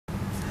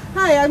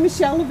Hi, I'm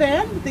Michelle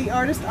Leivan, the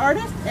artist,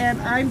 and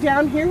I'm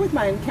down here with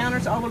my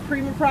Encounters Alla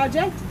Prima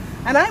project,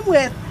 and I'm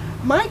with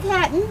Mike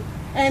Hatton,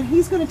 and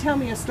he's going to tell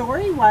me a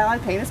story while I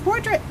paint his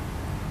portrait.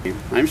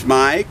 My name's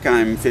Mike.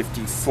 I'm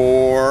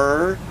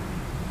 54.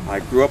 I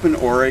grew up in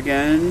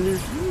Oregon.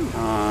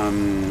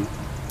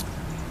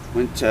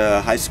 Went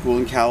to high school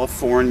in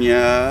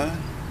California.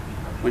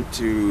 Went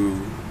to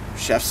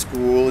chef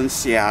school in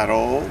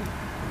Seattle.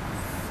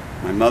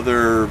 My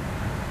mother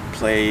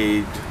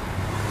played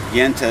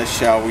Yenta,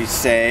 shall we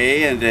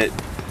say, and at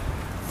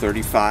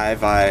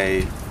 35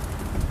 I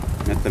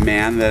met the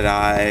man that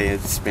I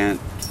had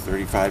spent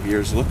 35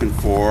 years looking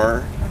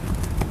for.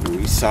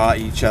 We saw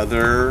each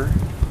other.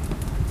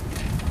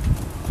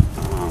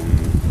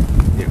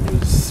 It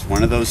was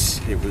one of those,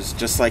 it was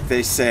just like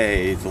they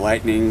say, the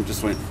lightning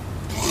just went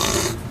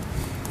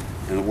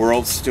and the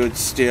world stood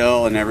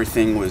still and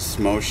everything was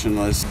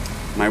motionless.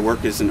 My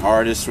work as an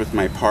artist with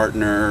my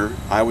partner.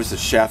 I was a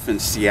chef in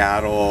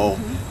Seattle,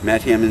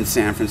 met him in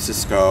San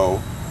Francisco,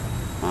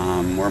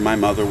 where my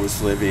mother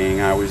was living.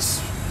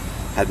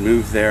 Had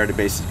moved there to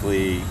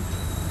basically,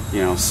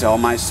 sell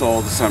my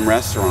soul to some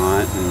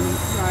restaurant and,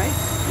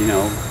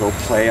 go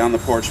play on the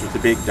porch with the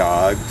big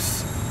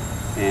dogs.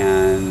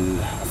 And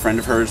a friend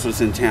of hers was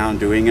in town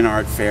doing an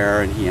art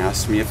fair, and he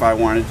asked me if I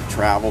wanted to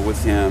travel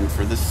with him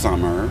for the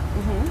summer.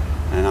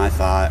 And I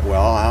thought,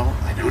 well,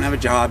 I don't have a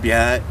job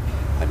yet.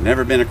 I've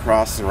never been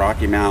across the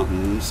Rocky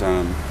Mountains.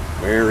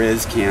 Where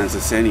is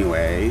Kansas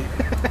anyway?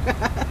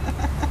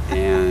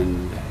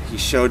 And he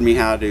showed me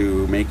how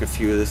to make a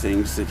few of the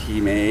things that he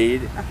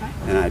made,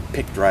 and I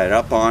picked right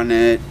up on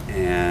it,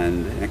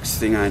 and the next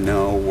thing I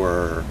know,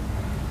 we're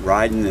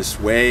riding this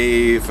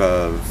wave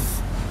of,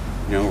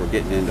 we're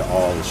getting into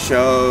all the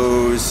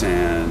shows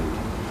and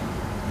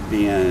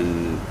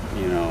being,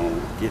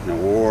 getting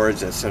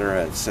awards,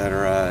 etc.,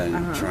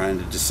 and trying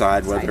to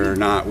decide whether or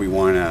not we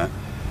want to,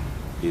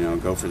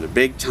 go for the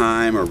big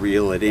time or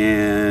reel it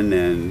in,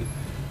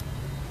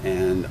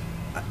 and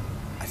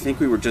I think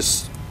we were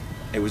just,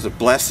 it was a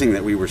blessing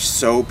that we were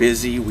so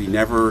busy we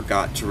never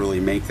got to really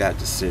make that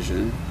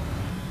decision.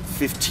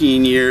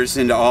 15 years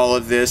into all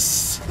of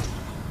this,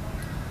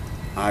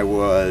 I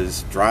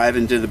was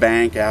driving to the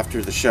bank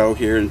after the show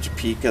here in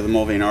Topeka, the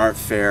Mulvane Art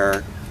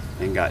Fair,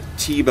 and got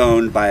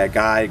T-boned by a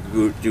guy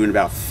doing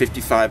about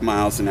 55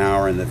 miles an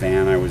hour in the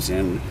van I was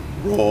in,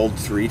 rolled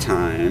 3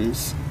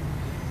 times,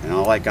 and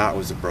all I got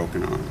was a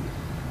broken arm.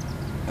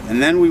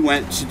 And then we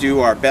went to do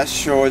our best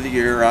show of the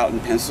year out in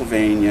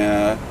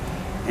Pennsylvania,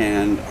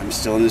 and I'm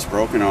still in this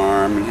broken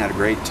arm and had a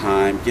great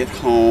time. Get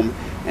home,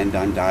 and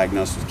I'm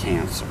diagnosed with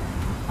cancer.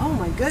 Oh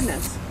my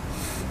goodness.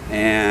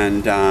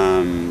 And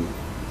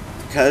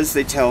because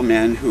they tell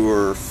men who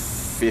are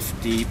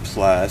 50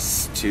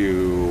 plus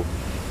to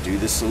do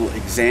this little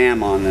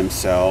exam on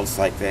themselves,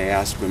 like they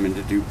ask women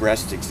to do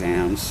breast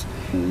exams,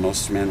 and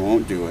most men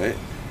won't do it.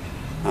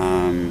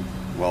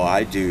 Well,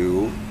 I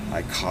do.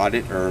 I caught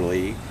it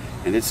early,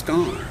 and it's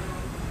gone.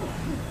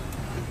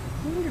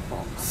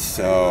 Wonderful.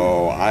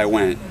 So I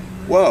went,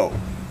 whoa,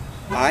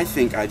 I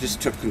think I just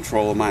took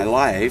control of my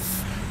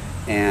life,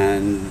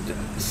 and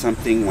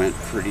something went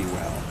pretty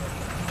well.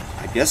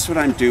 I guess what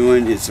I'm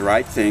doing is the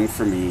right thing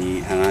for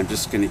me, and I'm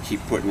just going to keep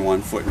putting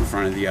one foot in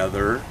front of the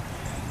other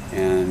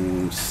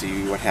and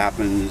see what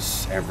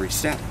happens every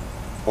step,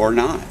 or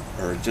not,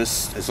 or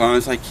just as long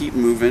as I keep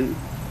moving,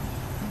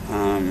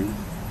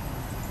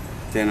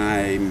 then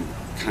I'm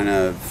kind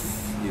of,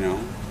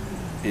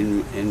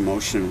 in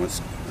motion with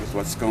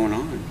what's going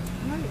on.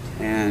 Right.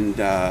 And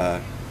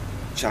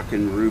Chuck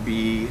and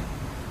Ruby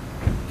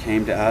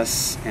came to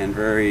us and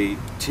very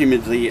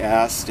timidly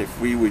asked if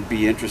we would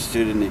be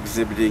interested in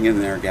exhibiting in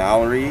their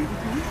gallery.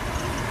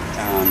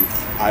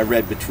 I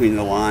read between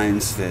the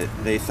lines that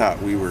they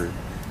thought we were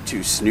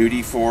too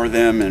snooty for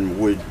them and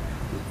would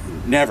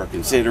never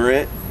consider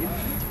it.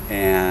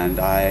 And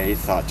I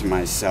thought to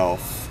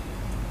myself,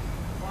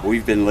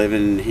 we've been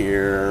living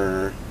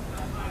here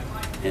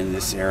in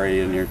this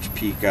area near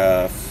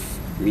Topeka,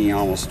 me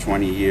almost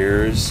 20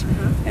 years,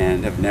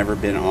 and have never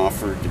been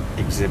offered to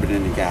exhibit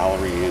in a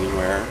gallery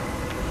anywhere.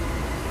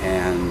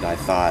 And I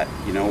thought,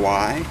 you know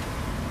why?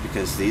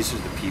 Because these are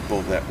the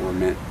people that we're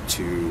meant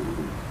to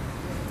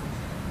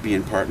be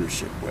in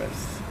partnership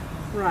with.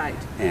 Right.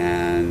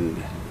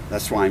 And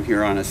that's why I'm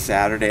here on a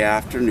Saturday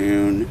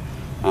afternoon,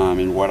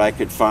 in what I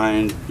could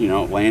find,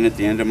 laying at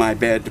the end of my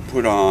bed to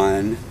put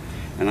on.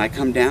 And I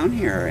come down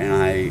here and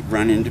I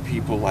run into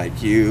people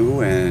like you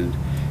and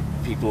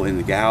people in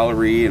the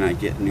gallery, and I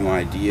get new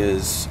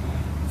ideas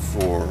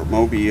for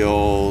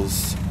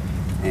mobiles,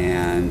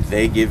 and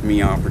they give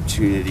me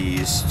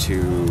opportunities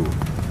to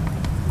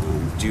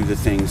do the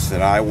things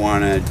that I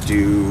want to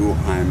do.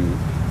 I'm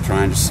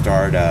trying to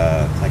start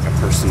a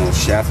personal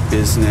chef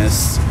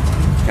business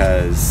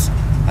because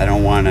I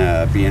don't want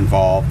to be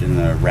involved in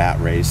the rat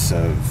race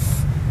of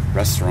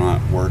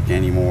restaurant work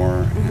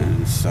anymore,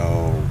 and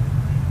so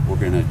we're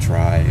going to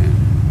try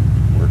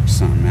and work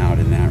something out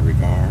in that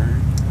regard.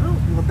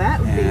 Oh, well, that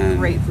would be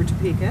great for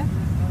Topeka.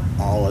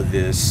 All of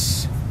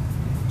this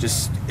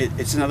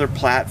it's another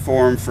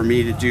platform for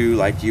me to do,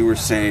 like you were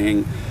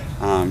saying,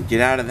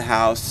 get out of the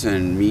house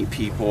and meet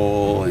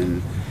people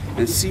and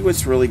see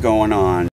what's really going on.